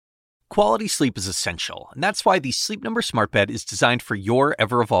Quality sleep is essential, and that's why the Sleep Number Smart Bed is designed for your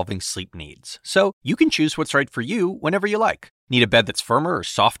ever-evolving sleep needs. So you can choose what's right for you whenever you like. Need a bed that's firmer or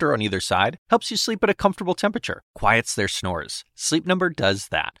softer on either side? Helps you sleep at a comfortable temperature, quiets their snores. Sleep Number does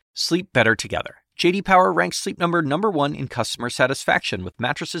that. Sleep better together. J.D. Power ranks Sleep Number #1 in customer satisfaction with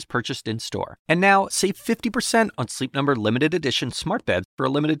mattresses purchased in-store. And now, save 50% on Sleep Number limited edition smart beds for a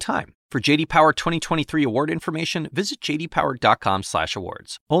limited time. For J.D. Power 2023 award information, visit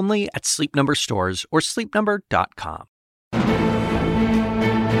jdpower.com/awards. Only at Sleep Number stores or sleepnumber.com.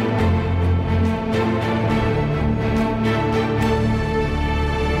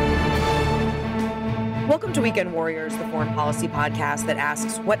 Welcome to Weekend Warriors, the foreign policy podcast that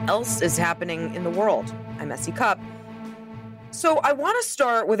asks what else is happening in the world. I'm Essie Cupp. So I want to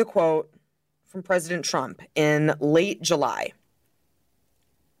start with a quote from President Trump in late July.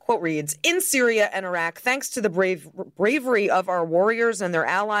 Quote reads, "In Syria and Iraq, thanks to the bravery of our warriors and their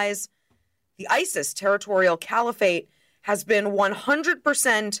allies, the ISIS territorial caliphate has been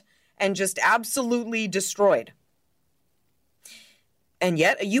 100% and just absolutely destroyed." And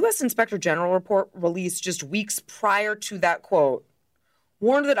yet, a U.S. Inspector General report released just weeks prior to that quote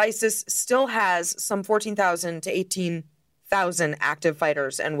warned that ISIS still has some 14,000 to 18,000 active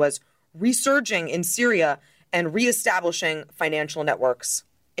fighters and was resurging in Syria and reestablishing financial networks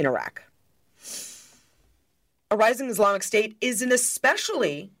in Iraq. A rising Islamic State is an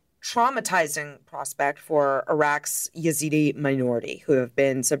especially traumatizing prospect for Iraq's Yazidi minority, who have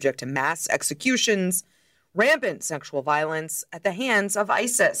been subject to mass executions, rampant sexual violence at the hands of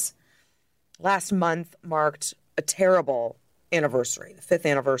ISIS. Last month marked a terrible anniversary, the 5th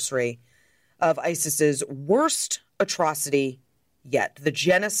anniversary of ISIS's worst atrocity yet, the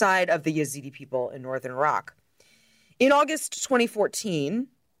genocide of the Yazidi people in northern Iraq. In August 2014,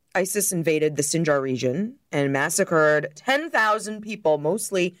 ISIS invaded the Sinjar region and massacred 10,000 people,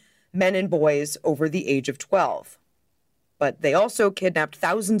 mostly men and boys over the age of 12. But they also kidnapped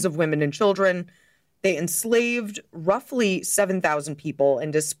thousands of women and children. They enslaved roughly 7,000 people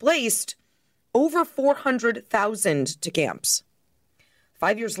and displaced over 400,000 to camps.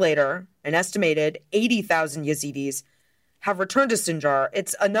 5 years later, an estimated 80,000 Yazidis have returned to Sinjar.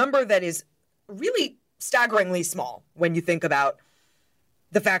 It's a number that is really staggeringly small when you think about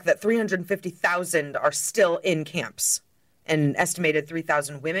the fact that 350,000 are still in camps and an estimated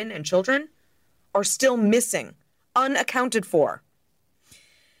 3,000 women and children are still missing, unaccounted for.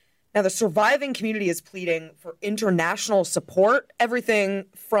 Now, the surviving community is pleading for international support, everything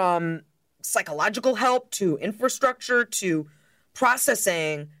from psychological help to infrastructure to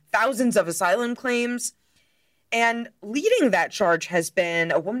processing thousands of asylum claims. And leading that charge has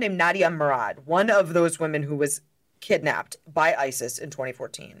been a woman named Nadia Murad, one of those women who was kidnapped by ISIS in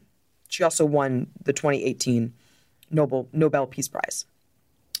 2014. She also won the 2018 Nobel Peace Prize.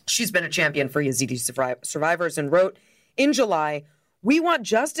 She's been a champion for Yazidi survivors and wrote in July, "We want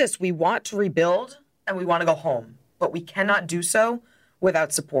justice, we want to rebuild, and we want to go home. But we cannot do so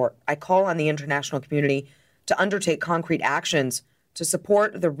without support. I call on the international community to undertake concrete actions to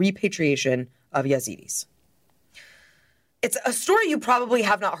support the repatriation of Yazidis." It's a story you probably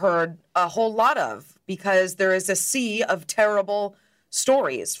have not heard a whole lot of because there is a sea of terrible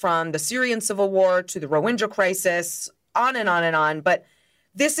stories from the Syrian civil war to the Rohingya crisis, on and on and on. But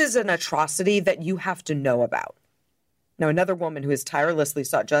this is an atrocity that you have to know about. Now, another woman who has tirelessly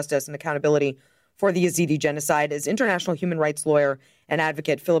sought justice and accountability for the Yazidi genocide is international human rights lawyer and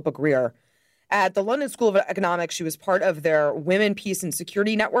advocate Philippa Greer. At the London School of Economics, she was part of their Women, Peace and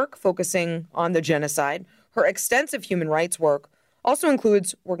Security Network, focusing on the genocide. Her extensive human rights work also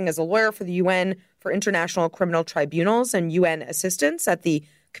includes working as a lawyer for the UN for international criminal tribunals and UN assistance at the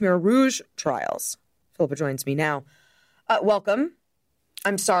Khmer Rouge trials. Philippa joins me now. Welcome.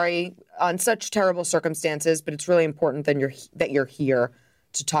 I'm sorry on such terrible circumstances, but it's really important that you're here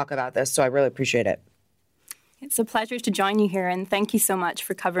to talk about this. So I really appreciate it. It's a pleasure to join you here, and thank you so much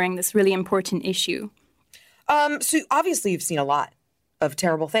for covering this really important issue. So obviously you've seen a lot of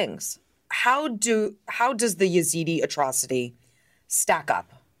terrible things. How does the Yazidi atrocity stack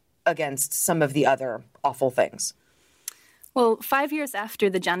up against some of the other awful things? Well, 5 years after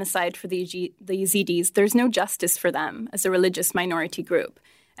the genocide for the Yazidis, there's no justice for them as a religious minority group.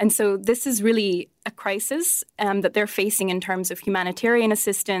 And so this is really a crisis that they're facing in terms of humanitarian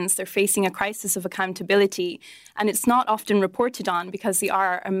assistance. They're facing a crisis of accountability. And it's not often reported on because they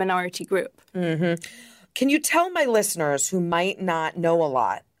are a minority group. Mm-hmm. Can you tell my listeners who might not know a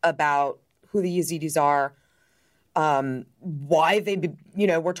lot about who the Yazidis are, why they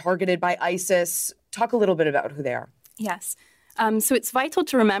were targeted by ISIS? Talk a little bit about who they are. Yes. So it's vital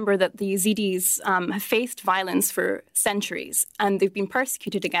to remember that the Yazidis have faced violence for centuries, and they've been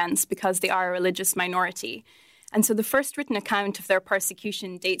persecuted against because they are a religious minority. And so the first written account of their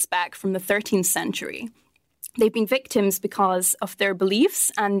persecution dates back from the 13th century. They've been victims because of their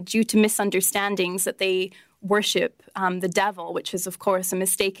beliefs and due to misunderstandings that they worship the devil, which is, of course, a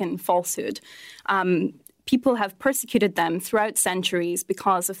mistaken falsehood. People have persecuted them throughout centuries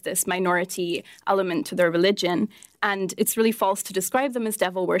because of this minority element to their religion. And it's really false to describe them as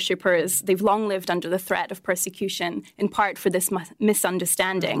devil worshippers. They've long lived under the threat of persecution, in part for this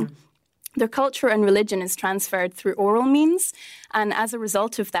misunderstanding. Mm-hmm. Their culture and religion is transferred through oral means, and as a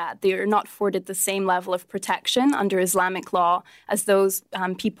result of that, they are not afforded the same level of protection under Islamic law as those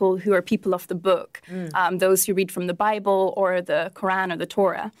people who are people of the book, those who read from the Bible or the Quran or the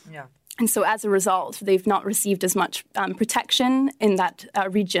Torah. Yeah. And so as a result, they've not received as much protection in that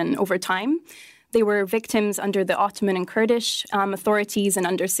region over time. They were victims under the Ottoman and Kurdish authorities and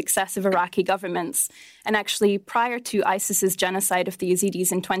under successive Iraqi governments. And actually, prior to ISIS's genocide of the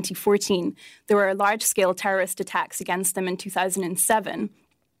Yazidis in 2014, there were large-scale terrorist attacks against them in 2007,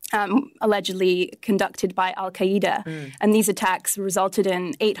 allegedly conducted by al-Qaeda. And these attacks resulted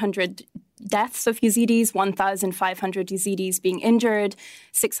in 800 deaths of Yazidis, 1,500 Yazidis being injured,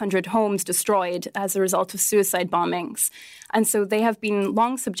 600 homes destroyed as a result of suicide bombings. And so they have been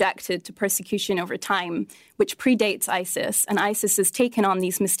long subjected to persecution over time, which predates ISIS. And ISIS has taken on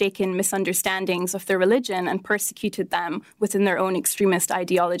these mistaken misunderstandings of their religion and persecuted them within their own extremist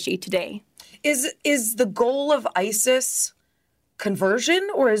ideology today. Is the goal of ISIS conversion,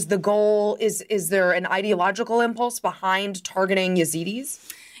 or is there an ideological impulse behind targeting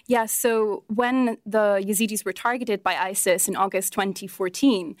Yazidis? Yeah, so when the Yazidis were targeted by ISIS in August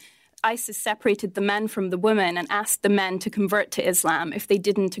 2014, ISIS separated the men from the women and asked the men to convert to Islam. If they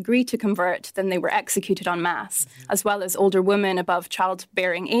didn't agree to convert, then they were executed en masse, as well as older women above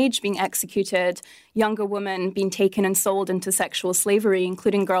childbearing age being executed, younger women being taken and sold into sexual slavery,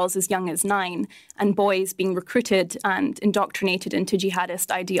 including girls as young as 9, and boys being recruited and indoctrinated into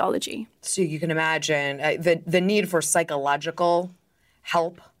jihadist ideology. So you can imagine the need for psychological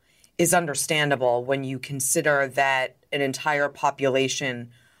help is understandable when you consider that an entire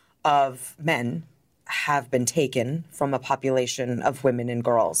population of men have been taken from a population of women and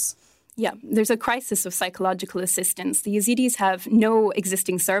girls. Yeah, there's a crisis of psychological assistance. The Yazidis have no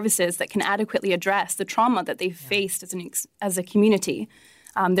existing services that can adequately address the trauma that they've faced as a community.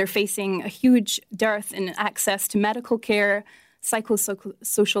 They're facing a huge dearth in access to medical care,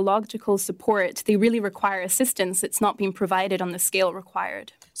 psychosociological support. They really require assistance that's not being provided on the scale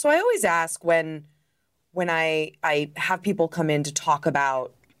required. So I always ask when I have people come in to talk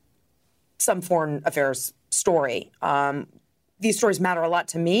about some foreign affairs story. These stories matter a lot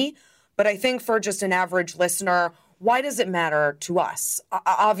to me, but I think for just an average listener, why does it matter to us?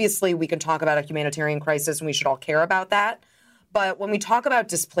 Obviously, we can talk about a humanitarian crisis and we should all care about that. But when we talk about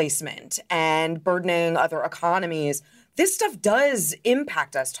displacement and burdening other economies, this stuff does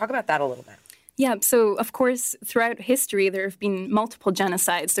impact us. Talk about that a little bit. Yeah, so of course, throughout history, there have been multiple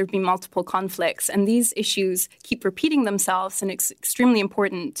genocides, there have been multiple conflicts, and these issues keep repeating themselves, and it's extremely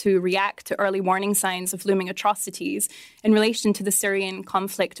important to react to early warning signs of looming atrocities. In relation to the Syrian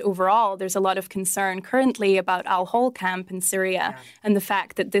conflict overall, there's a lot of concern currently about Al-Hol camp in Syria and the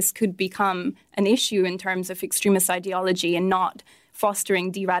fact that this could become an issue in terms of extremist ideology and not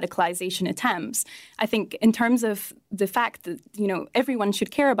fostering de-radicalization attempts. I think in terms of the fact that, everyone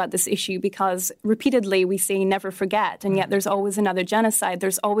should care about this issue because repeatedly we say never forget, and yet there's always another genocide.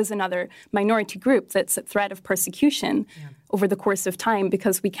 There's always another minority group that's at threat of persecution over the course of time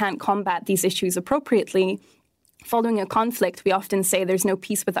because we can't combat these issues appropriately. Following a conflict, we often say there's no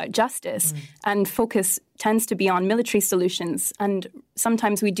peace without justice, and focus tends to be on military solutions. And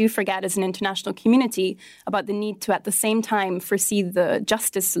sometimes we do forget as an international community about the need to, at the same time, foresee the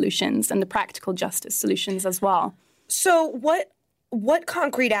justice solutions and the practical justice solutions as well. So what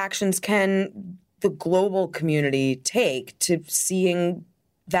concrete actions can the global community take to seeing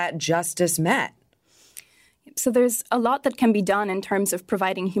that justice met? So there's a lot that can be done in terms of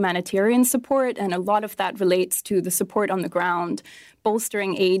providing humanitarian support, and a lot of that relates to the support on the ground,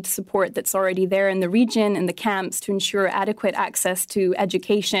 bolstering aid support that's already there in the region, in the camps, to ensure adequate access to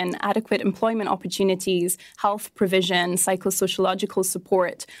education, adequate employment opportunities, health provision, psychosociological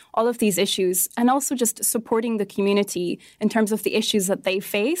support, all of these issues, and also just supporting the community in terms of the issues that they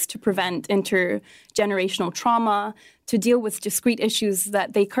face to prevent intergenerational trauma, to deal with discrete issues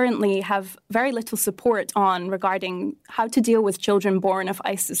that they currently have very little support on regarding how to deal with children born of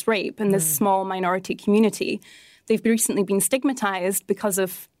ISIS rape in this small minority community. They've recently been stigmatized because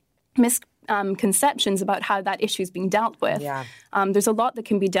of conceptions about how that issue is being dealt with. Yeah. There's a lot that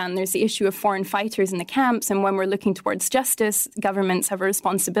can be done. There's the issue of foreign fighters in the camps, and when we're looking towards justice, governments have a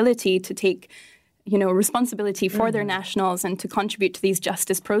responsibility to take responsibility for their nationals and to contribute to these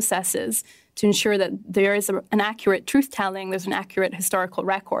justice processes to ensure that there is an accurate truth-telling, there's an accurate historical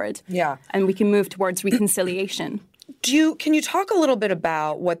record, and we can move towards reconciliation. Can you talk a little bit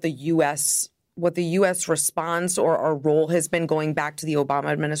about what the U.S. response or our role has been going back to the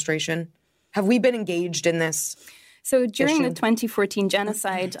Obama administration? Have we been engaged in this? So during the 2014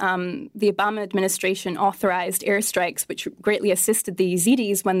 genocide, the Obama administration authorized airstrikes, which greatly assisted the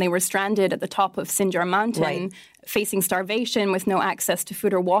Yazidis when they were stranded at the top of Sinjar Mountain, facing starvation with no access to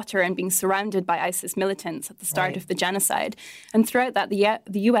food or water and being surrounded by ISIS militants at the start of the genocide. And throughout that,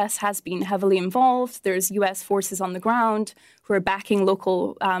 the U.S. has been heavily involved. There's U.S. forces on the ground who are backing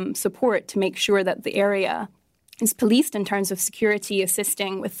local support to make sure that the area is policed in terms of security,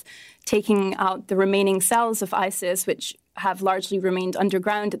 assisting with taking out the remaining cells of ISIS, which have largely remained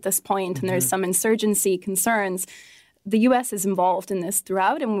underground at this point, and there's some insurgency concerns. The U.S. is involved in this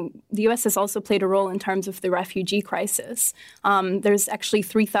throughout, and the U.S. has also played a role in terms of the refugee crisis. There's actually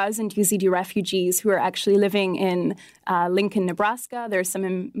 3,000 Yazidi refugees who are actually living in Lincoln, Nebraska. There's some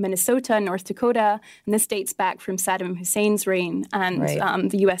in Minnesota, North Dakota, and this dates back from Saddam Hussein's reign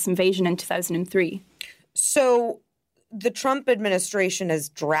and the U.S. invasion in 2003. So the Trump administration has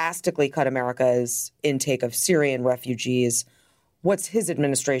drastically cut America's intake of Syrian refugees. What's his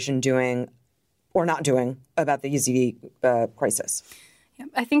administration doing or not doing about the Yazidi crisis?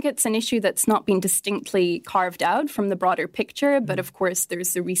 I think it's an issue that's not been distinctly carved out from the broader picture, but of course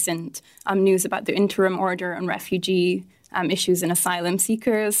there's the recent news about the interim order on refugee issues and asylum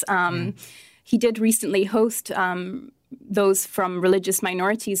seekers. He did recently host those from religious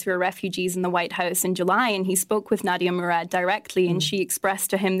minorities who are refugees in the White House in July, and he spoke with Nadia Murad directly, and she expressed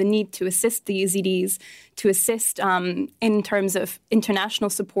to him the need to assist the Yazidis, to assist in terms of international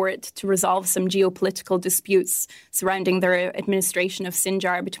support to resolve some geopolitical disputes surrounding their administration of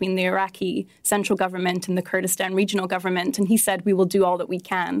Sinjar between the Iraqi central government and the Kurdistan regional government. And he said, we will do all that we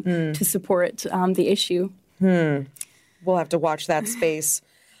can to support the issue. We'll have to watch that space.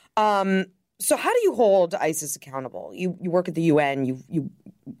 So how do you hold ISIS accountable? You work at the UN. You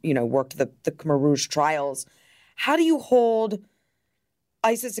worked the Khmer Rouge trials. How do you hold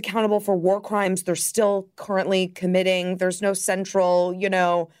ISIS accountable for war crimes they're still currently committing? There's no central,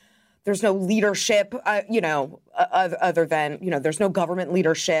 there's no leadership, other than, there's no government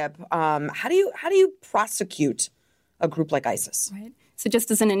leadership. How do you prosecute a group like ISIS? Right. So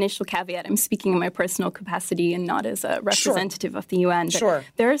just as an initial caveat, I'm speaking in my personal capacity and not as a representative of the UN. But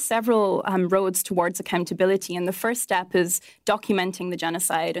there are several roads towards accountability. And the first step is documenting the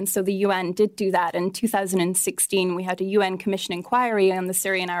genocide. And so the UN did do that. In 2016, we had a UN Commission inquiry on the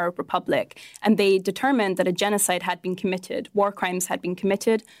Syrian Arab Republic. And they determined that a genocide had been committed, war crimes had been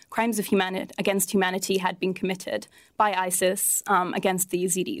committed, crimes of against humanity had been committed by ISIS against the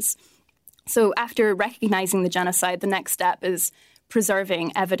Yazidis. So after recognizing the genocide, the next step is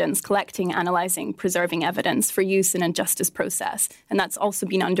preserving evidence, collecting, analyzing, preserving evidence for use in a justice process. And that's also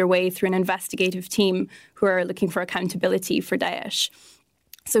been underway through an investigative team who are looking for accountability for Daesh.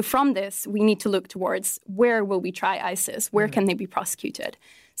 So from this, we need to look towards where will we try ISIS? Where can they be prosecuted?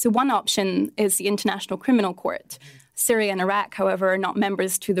 So one option is the International Criminal Court. Syria and Iraq, however, are not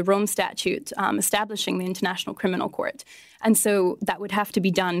members to the Rome Statute establishing the International Criminal Court. And so that would have to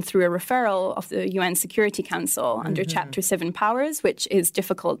be done through a referral of the UN Security Council under Chapter 7 powers, which is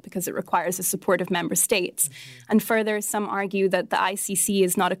difficult because it requires the support of member states. And further, some argue that the ICC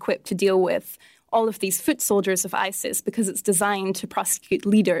is not equipped to deal with all of these foot soldiers of ISIS because it's designed to prosecute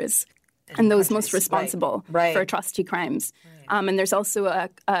leaders and those most responsible for atrocity crimes. And there's also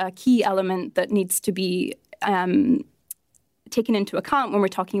a key element that needs to be taken into account when we're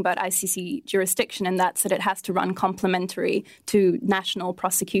talking about ICC jurisdiction, and that's that it has to run complementary to national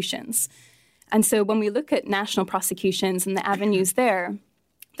prosecutions. And so when we look at national prosecutions and the avenues there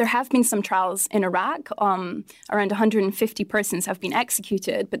have been some trials in Iraq. Around 150 persons have been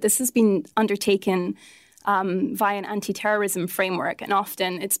executed, but this has been undertaken via an anti-terrorism framework, and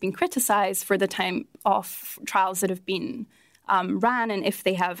often it's been criticized for the time of trials that have been ran and if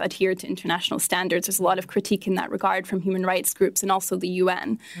they have adhered to international standards. There's a lot of critique in that regard from human rights groups and also the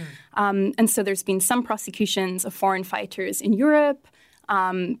UN. And so there's been some prosecutions of foreign fighters in Europe,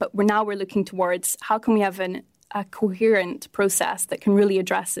 but we're looking towards how can we have a coherent process that can really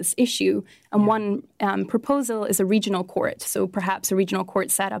address this issue. And one proposal is a regional court. So perhaps a regional court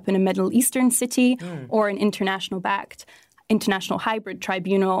set up in a Middle Eastern city or an international-backed international hybrid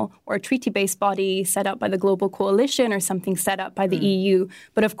tribunal or a treaty-based body set up by the Global Coalition or something set up by the EU.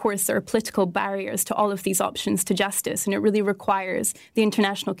 But of course, there are political barriers to all of these options to justice, and it really requires the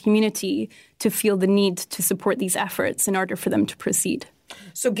international community to feel the need to support these efforts in order for them to proceed.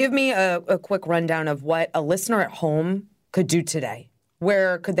 So give me a quick rundown of what a listener at home could do today.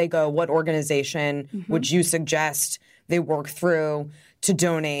 Where could they go? What organization would you suggest they work through to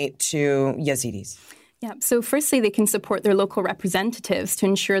donate to Yazidis? Yeah, so firstly, they can support their local representatives to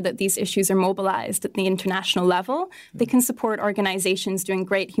ensure that these issues are mobilized at the international level. They can support organizations doing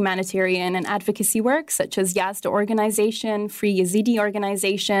great humanitarian and advocacy work, such as Yazda Organization, Free Yazidi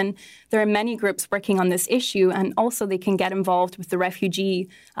Organization. There are many groups working on this issue, and also they can get involved with the refugee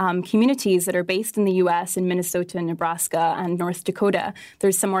communities that are based in the U.S., in Minnesota, Nebraska, and North Dakota.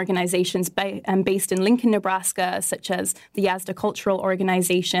 There's some organizations based in Lincoln, Nebraska, such as the Yazda Cultural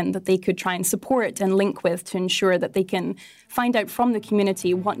Organization, that they could try and support and link with to ensure that they can find out from the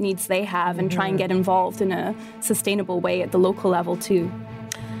community what needs they have and try and get involved in a sustainable way at the local level too.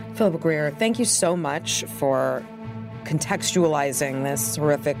 Philippa Greer, thank you so much for contextualizing this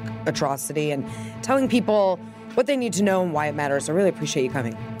horrific atrocity and telling people what they need to know and why it matters. I really appreciate you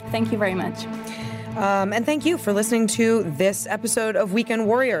coming. Thank you very much. And thank you for listening to this episode of Weekend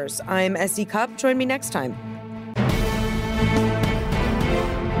Warriors. I'm S.E. Cupp. Join me next time.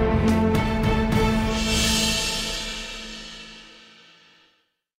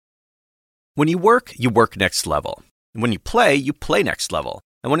 When you work next level. And when you play next level.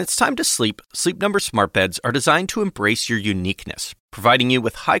 And when it's time to sleep, Sleep Number smart beds are designed to embrace your uniqueness, providing you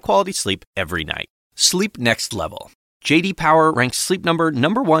with high-quality sleep every night. Sleep next level. J.D. Power ranks Sleep Number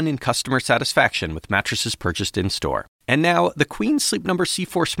 #1 in customer satisfaction with mattresses purchased in-store. And now, the Queen Sleep Number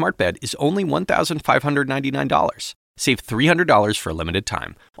C4 smart bed is only $1,599. Save $300 for a limited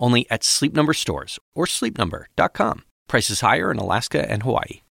time, only at Sleep Number stores or sleepnumber.com. Prices higher in Alaska and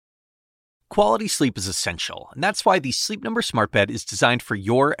Hawaii. Quality sleep is essential, and that's why the Sleep Number smart bed is designed for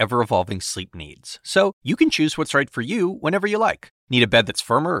your ever-evolving sleep needs. So you can choose what's right for you whenever you like. Need a bed that's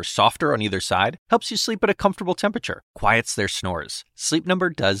firmer or softer on either side? Helps you sleep at a comfortable temperature. Quiets their snores. Sleep Number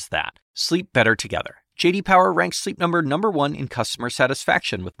does that. Sleep better together. J.D. Power ranks Sleep Number #1 in customer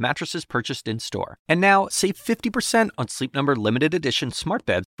satisfaction with mattresses purchased in-store. And now, save 50% on Sleep Number limited edition smart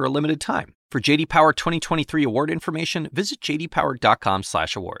beds for a limited time. For J.D. Power 2023 award information, visit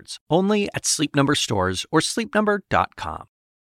jdpower.com/awards. Only at Sleep Number stores or sleepnumber.com.